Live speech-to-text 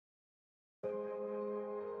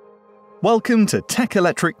Welcome to TEC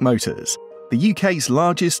Electric Motors, the UK's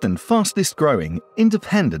largest and fastest growing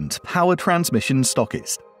independent power transmission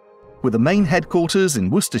stockist. With a main headquarters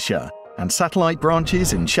in Worcestershire and satellite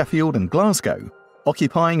branches in Sheffield and Glasgow,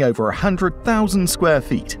 occupying over 100,000 square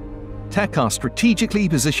feet, TEC are strategically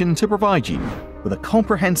positioned to provide you with a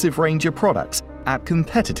comprehensive range of products at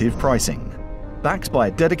competitive pricing. Backed by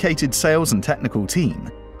a dedicated sales and technical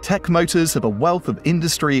team, TEC Motors have a wealth of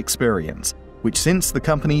industry experience, which since the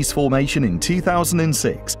company's formation in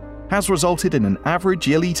 2006 has resulted in an average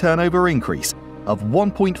yearly turnover increase of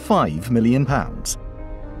 £1.5 million.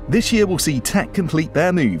 This year will see TEC complete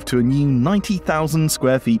their move to a new 90,000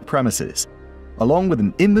 square feet premises, along with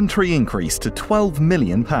an inventory increase to £12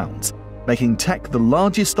 million, making TEC the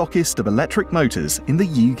largest stockist of electric motors in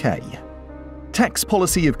the UK. TEC's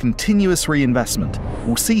policy of continuous reinvestment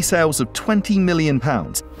will see sales of £20 million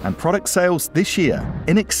and product sales this year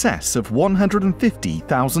in excess of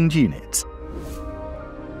 150,000 units.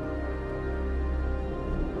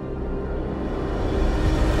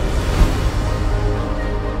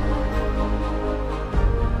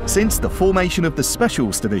 Since the formation of the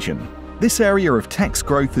Specials division, this area of TEC's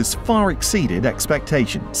growth has far exceeded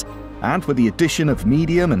expectations, and with the addition of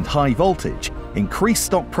medium and high voltage, increased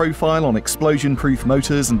stock profile on explosion-proof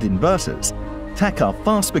motors and inverters, TEC are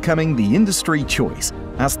fast becoming the industry choice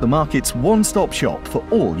as the market's one-stop shop for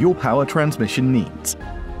all your power transmission needs.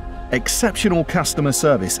 Exceptional customer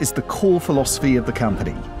service is the core philosophy of the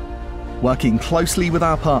company, working closely with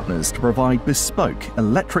our partners to provide bespoke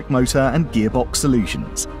electric motor and gearbox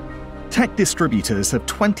solutions. TEC distributors have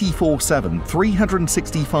 24/7,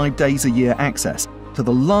 365 days a year access to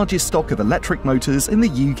the largest stock of electric motors in the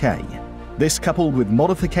UK. This, coupled with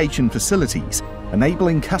modification facilities,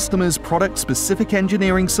 enabling customers product-specific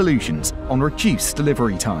engineering solutions on reduced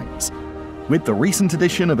delivery times. With the recent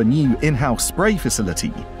addition of a new in-house spray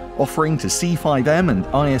facility, offering to C5M and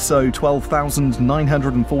ISO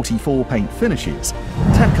 12944 paint finishes,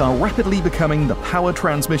 TEC are rapidly becoming the power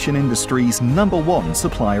transmission industry's #1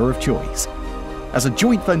 supplier of choice. As a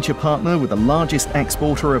joint venture partner with the largest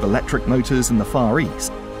exporter of electric motors in the Far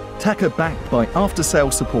East, TEC are backed by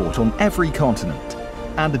after-sales support on every continent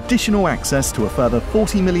and additional access to a further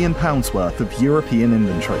 £40 million worth of European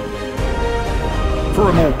inventory. For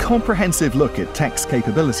a more comprehensive look at TEC's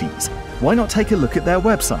capabilities, why not take a look at their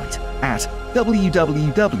website at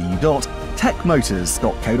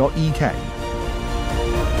www.tecmotors.co.uk.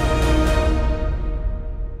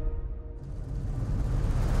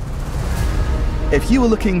 If you are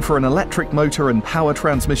looking for an electric motor and power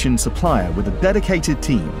transmission supplier with a dedicated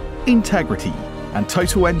team, integrity, and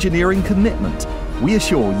total engineering commitment, we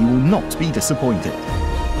assure you will not be disappointed.